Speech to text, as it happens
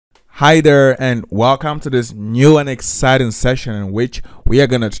Hi there, and welcome to this new and exciting session in which we are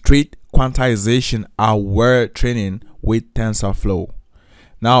going to treat quantization aware training with Tensorflow.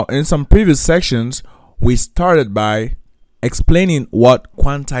 Now, in some previous sections, we started by explaining what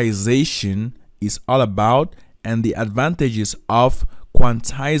quantization is all about and the advantages of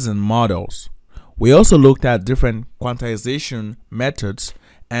quantizing models. We also looked at different quantization methods,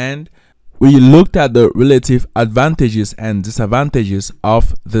 and we looked at the relative advantages and disadvantages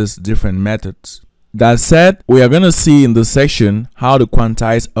of these different methods. That said, we are going to see in this section how to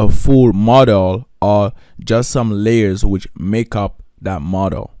quantize a full model or just some layers which make up that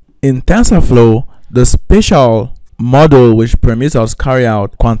model. In TensorFlow, the special model which permits us carry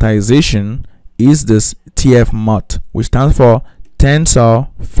out quantization is this TF-MOD, which stands for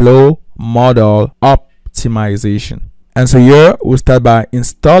TensorFlow Model Optimization. And so here we'll start by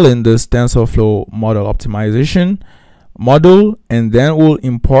installing this TensorFlow Model Optimization module, and then we'll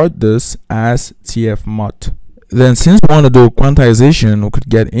import this as TF-MOD. Then since we want to do quantization, we could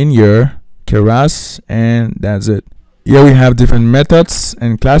get in here Keras, and that's it. Here we have different methods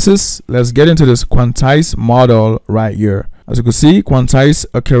and classes. Let's get into this quantize model right here. As you can see, quantize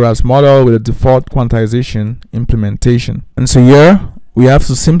a Keras model with a default quantization implementation. And so here we have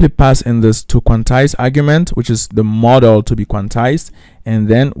to simply pass in this toQuantize argument, which is the model to be quantized, and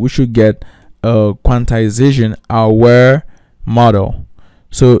then we should get a quantization aware model.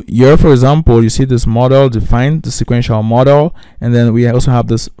 So here, for example, you see this model defined, the sequential model, and then we also have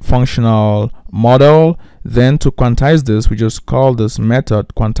this functional model. Then to quantize this, we just call this method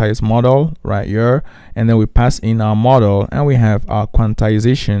quantize model right here, and then we pass in our model, and we have our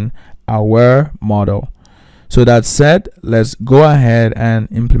quantization aware model. So that said, let's go ahead and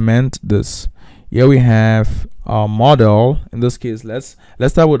implement this. Here we have our model. In this case, let's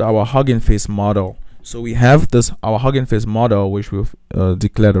start with our Hugging Face model. So we have this our Hugging Face model, which we've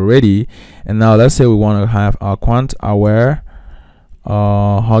declared already. And now let's say we want to have our quant aware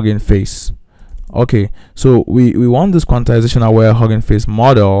Hugging Face. Okay, so we want this quantization aware Hugging Face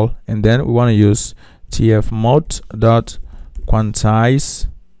model, and then we want to use tf-mod.quantize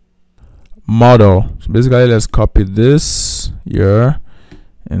model. So basically, let's copy this here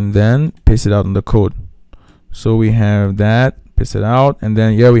and then paste it out in the code. So we have that, paste it out, and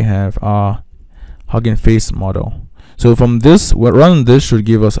then here we have our Hugging Face model. So from this, what running this should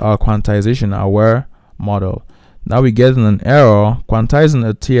give us our quantization aware model. Now we get an error. Quantizing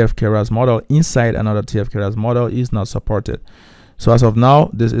a TF Keras model inside another TF Keras model is not supported. So as of now,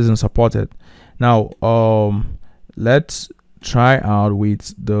 this isn't supported. Now let's try out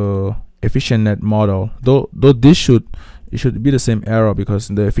with the efficient net model. Though this should be the same error, because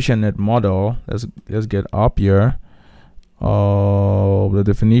in the efficient net model, let's get up here the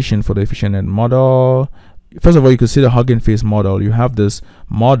definition for the efficient net model. First of all, you can see the Hugging Face model. You have this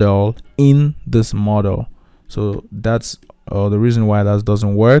model in this model, so that's the reason why that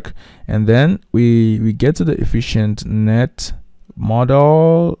doesn't work. And then we get to the efficient net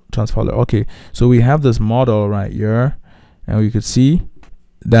model transfer. Okay, so we have this model right here, and we could see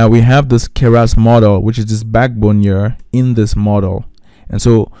that we have this Keras model, which is this backbone here in this model. And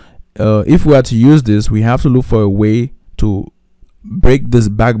so if we are to use this, we have to look for a way to break this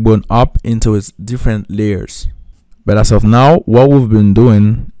backbone up into its different layers. But as of now, what we've been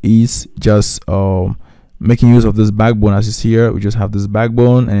doing is just making use of this backbone. As you see here, we just have this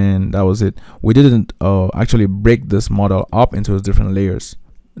backbone, and that was it. We didn't actually break this model up into its different layers.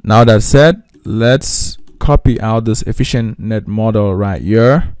 Now that said, let's copy out this efficient net model right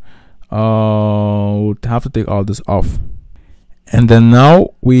here. We'll have to take all this off, and then now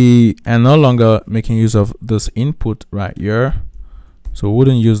we are no longer making use of this input right here. So we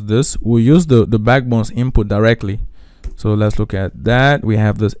wouldn't use this. We'll use the backbone's input directly. So let's look at that. We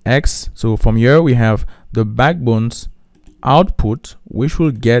have this X. So from here we have the backbone's output, which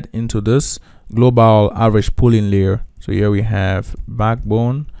will get into this global average pooling layer. So here we have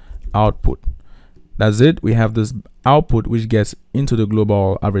backbone output. That's it. We have this output which gets into the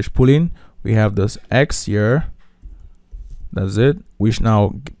global average pooling. We have this X here. That's it, which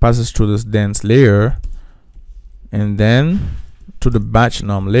now passes through this dense layer, and then to the batch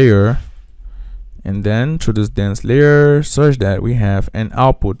num layer, and then through this dense layer, such that we have an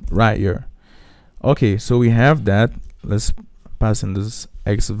output right here. Okay, so we have that. Let's pass in this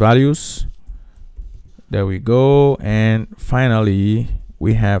X values. There we go. And finally,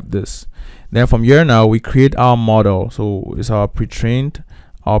 we have this. Then from here now we create our model. So it's our pre-trained.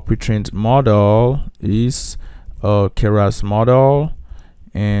 Our pre-trained model is a Keras model,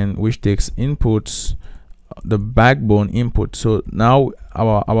 and which takes inputs, the backbone input. So now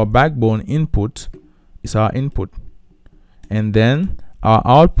our backbone input is our input, and then our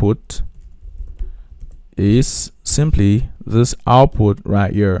output is simply this output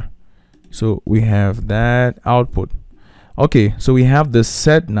right here. So we have that output. Okay, so we have this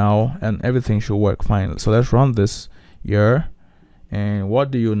set now and everything should work fine. So let's run this here. And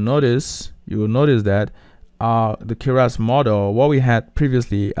what do you notice? You will notice that the Keras model, what we had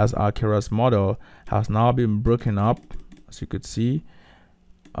previously as our Keras model, has now been broken up, as you could see.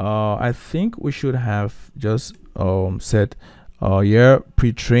 I think we should have just set here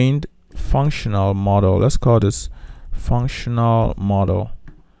pre-trained functional model. Let's call this functional model.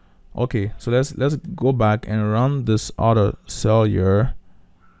 Okay, so let's go back and run this other cell here.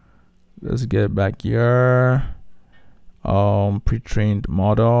 Let's get back here. Pre-trained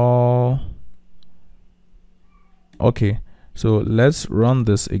model. Okay, so let's run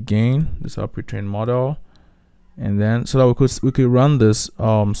this again. This is our pre-trained model, and then so that we could run this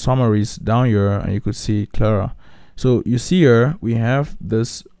summaries down here, and you could see clearer. So you see here we have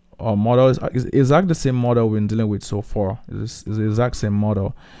this model is exactly the same model we've been dealing with so far. It's the exact same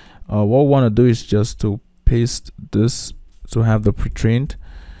model. What we want to do is just to paste this to have the pre-trained.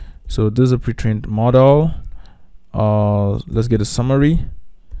 So this is a pre-trained model. Let's get a summary,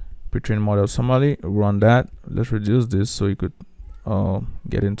 pre-trained model summary, run that. Let's reduce this so you could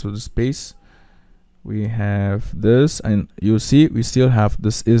get into the space. We have this, and you see we still have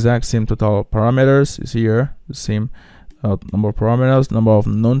this exact same total parameters. You see here the same number of parameters, number of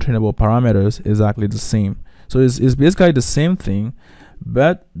non-trainable parameters, exactly the same. So it's basically the same thing,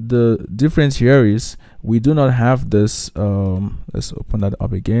 but the difference here is we do not have this. Let's open that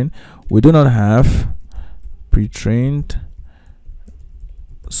up again. We do not have pre-trained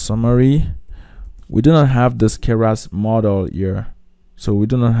summary. We do not have this Keras model here, so we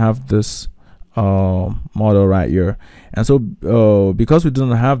do not have this model right here. And so because we do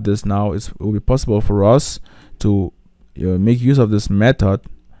not have this now, it will be possible for us to make use of this method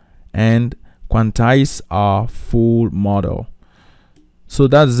and quantize our full model. So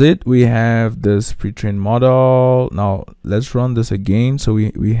that's it. We have this pre-trained model. Now let's run this again. So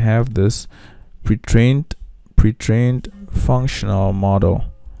we have this pre-trained functional model.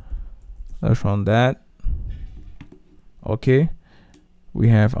 Let's run that. Okay, we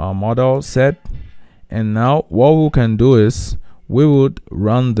have our model set, and now what we can do is we would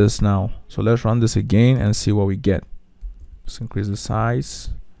run this now. So let's run this again and see what we get. Let's increase the size,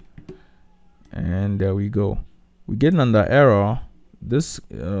 and there we go. We get another error. This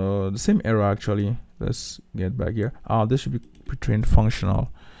the same error actually. Let's get back here. This should be pre-trained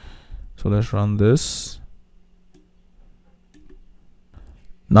functional. So let's run this.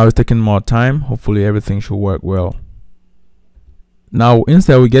 Now it's taking more time. Hopefully everything should work well. Now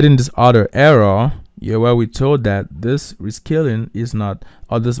instead we're getting this other error here where we told that this rescaling is not,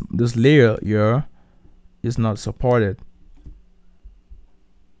 or this layer here is not supported.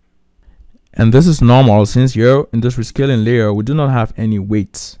 And this is normal since here in this rescaling layer we do not have any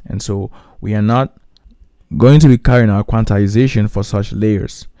weights, and so we are not going to be carrying our quantization for such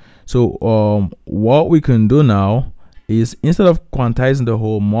layers. So what we can do now is, instead of quantizing the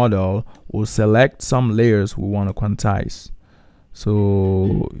whole model, we'll select some layers we want to quantize.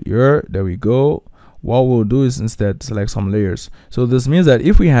 So here, there we go. What we'll do is instead select some layers. So this means that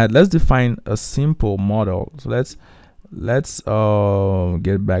if we had, let's define a simple model. So let's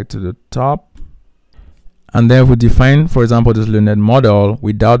get back to the top, and then if we define, for example, this LeNet model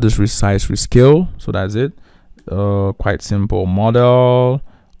without this resize rescale. So that's it. Quite simple model.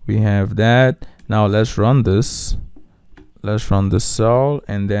 We have that. Now let's run this. Let's run this cell,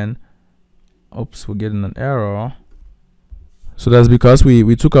 and then oops, we're getting an error. So that's because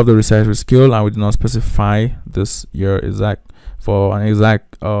we took off the resize rescale and we did not specify this here exact for an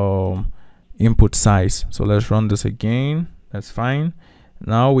exact input size. So let's run this again. That's fine.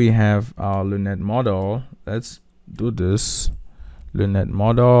 Now we have our LeNet model. Let's do this LeNet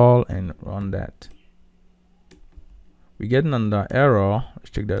model and run that. We get another error.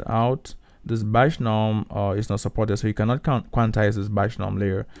 Let's check that out. This batch norm is not supported, so you cannot quantize this batch norm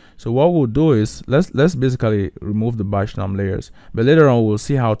layer. So what we'll do is let's basically remove the batch norm layers, but later on we'll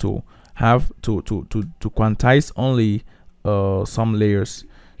see how to have to quantize only some layers.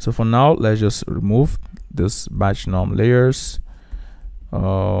 So for now, let's just remove this batch norm layers.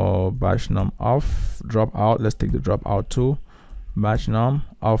 Batch norm off, drop out. Let's take the drop out too. Batch norm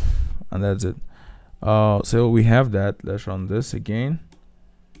off, and that's it. So we have that. Let's run this again.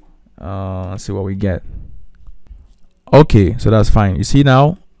 See what we get. Okay, so that's fine. You see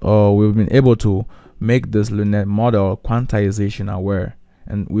now we've been able to make this LeNet model quantization aware,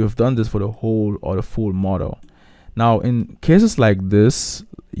 and we've done this for the whole or the full model. Now in cases like this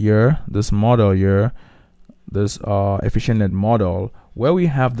here, this model here, this efficient net model, where we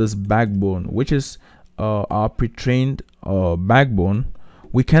have this backbone, which is our pre-trained backbone,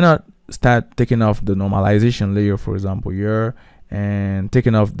 we cannot start taking off the normalization layer, for example, here, and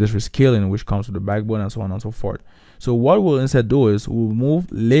taking off this rescaling which comes with the backbone, and so on and so forth. So what we'll instead do is we'll move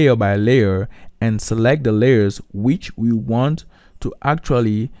layer by layer and select the layers which we want to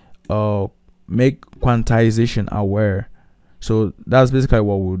actually make quantization aware. So that's basically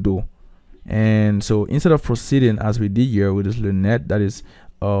what we'll do. And so instead of proceeding as we did here with this little net that is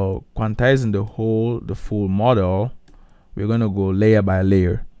quantizing the full model, we're going to go layer by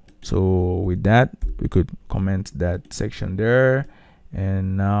layer. So with that, we could comment that section there,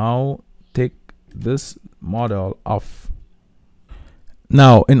 and now take this model off.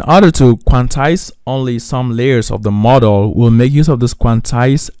 Now, in order to quantize only some layers of the model, we'll make use of this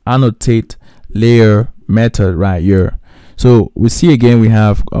quantize annotate layer method right here. So we see again we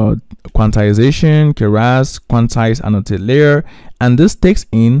have quantization, keras, quantize annotate layer, and this takes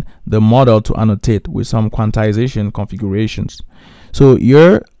in the model to annotate with some quantization configurations. So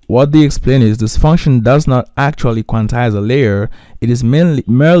here what they explain is this function does not actually quantize a layer. It is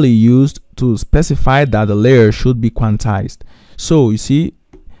merely used to specify that the layer should be quantized. So you see,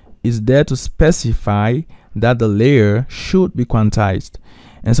 it's there to specify that the layer should be quantized,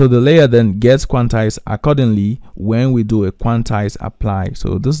 and so the layer then gets quantized accordingly when we do a quantize apply.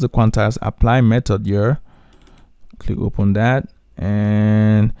 So this is the quantize apply method here. Click open that,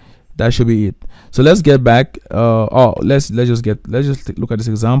 and that should be it. So let's get back. Let's just look at this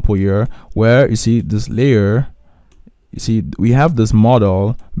example here where you see this layer. You see we have this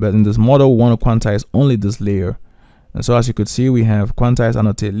model, but in this model we want to quantize only this layer. And so as you could see, we have quantize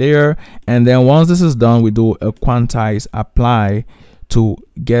annotate layer, and then once this is done, we do a quantize apply to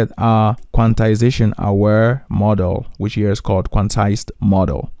get our quantization aware model, which here is called quantized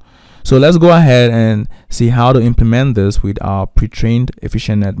model. So let's go ahead and see how to implement this with our pre-trained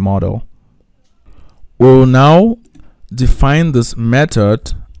EfficientNet model. We'll now define this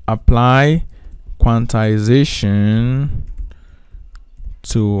method apply quantization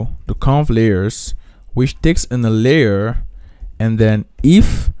to the conv layers, which takes in a layer, and then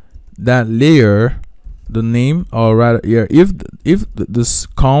if that layer, the name, or rather here, if this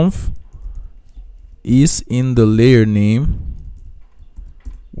conv is in the layer name,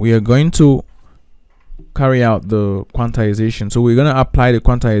 we are going to carry out the quantization. So we're going to apply the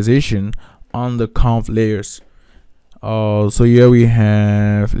quantization on the conv layers. So here we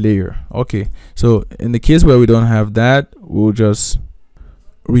have layer. Okay, so in the case where we don't have that, we'll just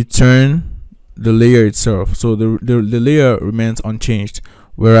return the layer itself. So the layer remains unchanged,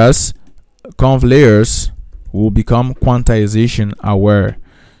 whereas conv layers will become quantization aware.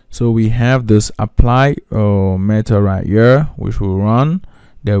 So we have this apply method right here, which will run.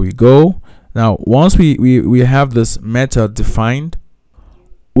 There we go. Now once we have this method defined,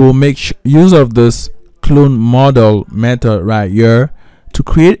 we'll make use of this clone model method right here to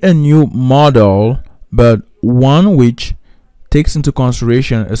create a new model, but one which takes into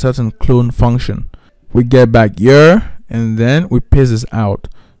consideration a certain clone function. We get back here, and then we paste this out.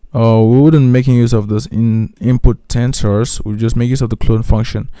 We wouldn't making use of this in input tensors. We just make use of the clone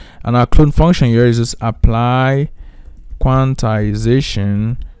function, and our clone function here is just apply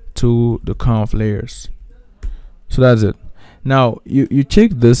quantization to the conv layers. So that's it. Now you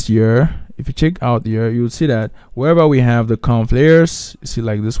check this here. If you check out here, you'll see that wherever we have the conv layers, you see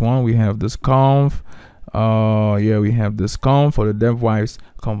like this one, we have this conv. Yeah, we have this conv for the depth-wise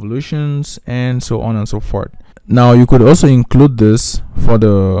convolutions, and so on and so forth. Now you could also include this for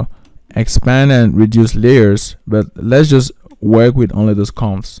the expand and reduce layers, but let's just work with only those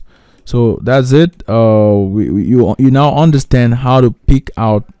convs. So that's it. You now understand how to pick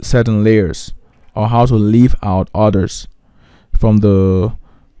out certain layers or how to leave out others from the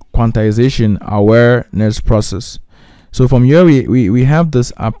quantization awareness process. So from here we have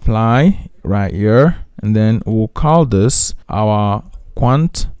this apply right here, and then we'll call this our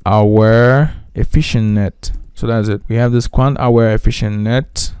quant aware EfficientNet. So that's it. We have this quant aware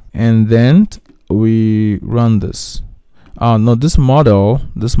EfficientNet, and then we run this. No, this model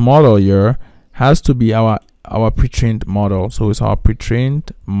here has to be our pre-trained model. So it's our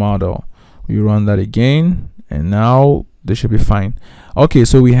pre-trained model. We run that again, and now they should be fine. Okay,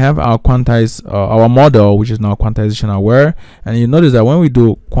 so we have our our model, which is now quantization aware, and you notice that when we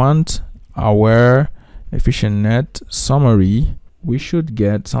do quant aware EfficientNet summary, we should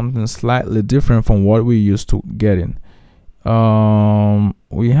get something slightly different from what we used to getting.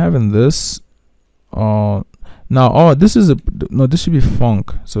 We have in this now, this is this should be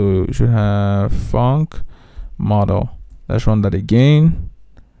func. So you should have func model. Let's run that again,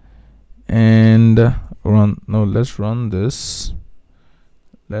 and let's run this.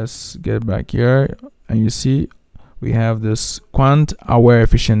 let's get back here, and you see we have this quant aware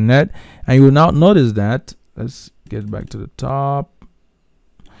efficient net, and you will now notice that, let's get back to the top,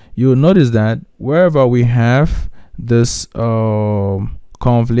 you will notice that wherever we have this conv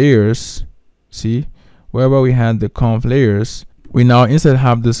layers, see, wherever we had the conv layers, we now instead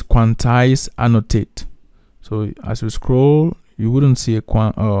have this quantize annotate. So as we scroll, you wouldn't see a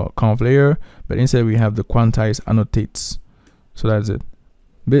conv layer, but instead we have the quantize annotates. So that's it.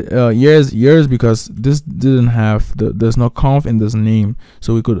 But years because this didn't have there's no conv in this name,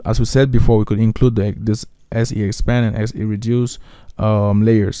 so we could, as we said before, we could include this SE expand and SE reduce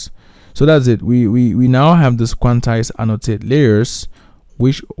layers. So that's it. We now have this quantize annotate layers,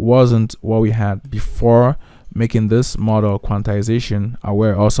 which wasn't what we had before making this model quantization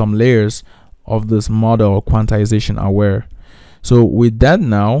aware, or some layers of this model quantization aware. So with that,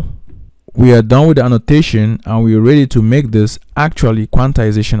 now we are done with the annotation and we are ready to make this actually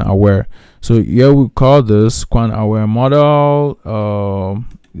quantization aware. So here we call this quant aware model.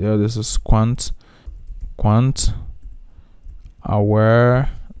 Yeah, this is quant aware.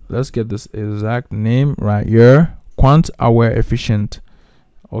 Let's get this exact name right here. Quant aware efficient.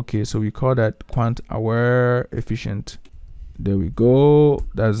 Okay, so we call that quant aware efficient. There we go.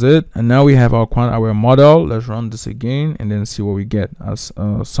 That's it. And now we have our quant aware model. Let's run this again and then see what we get as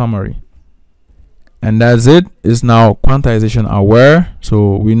a summary. And that's it. It's now quantization aware.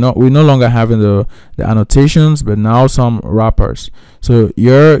 So we no longer having the annotations, but now some wrappers. So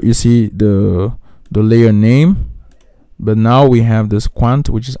here you see the layer name, but now we have this quant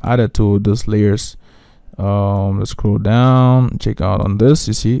which is added to those layers. Let's scroll down, check out on this.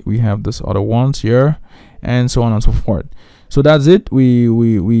 You see we have this other ones here, and so on and so forth. So that's it. We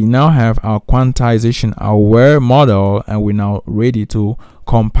now have our quantization aware model, and we're now ready to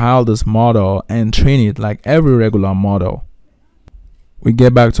compile this model and train it like every regular model. We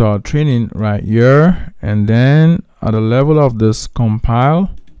get back to our training right here, and then at the level of this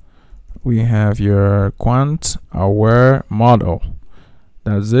compile, we have your quant aware model.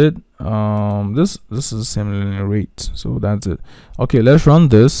 That's it. This is the same linear rate, so that's it. Okay, let's run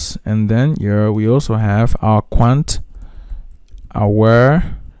this, and then here we also have our quant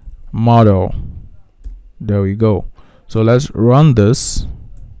aware model. There we go. So let's run this.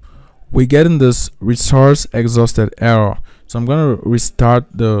 We get in this resource exhausted error, so I'm gonna restart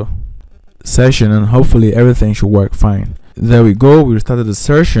the session and hopefully everything should work fine. There we go. We restarted the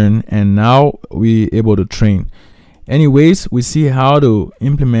session and now we're able to train. Anyways, we see how to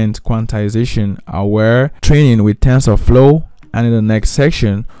implement quantization aware training with Tensorflow, and in the next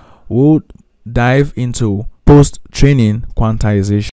section we'll dive into post-training quantization.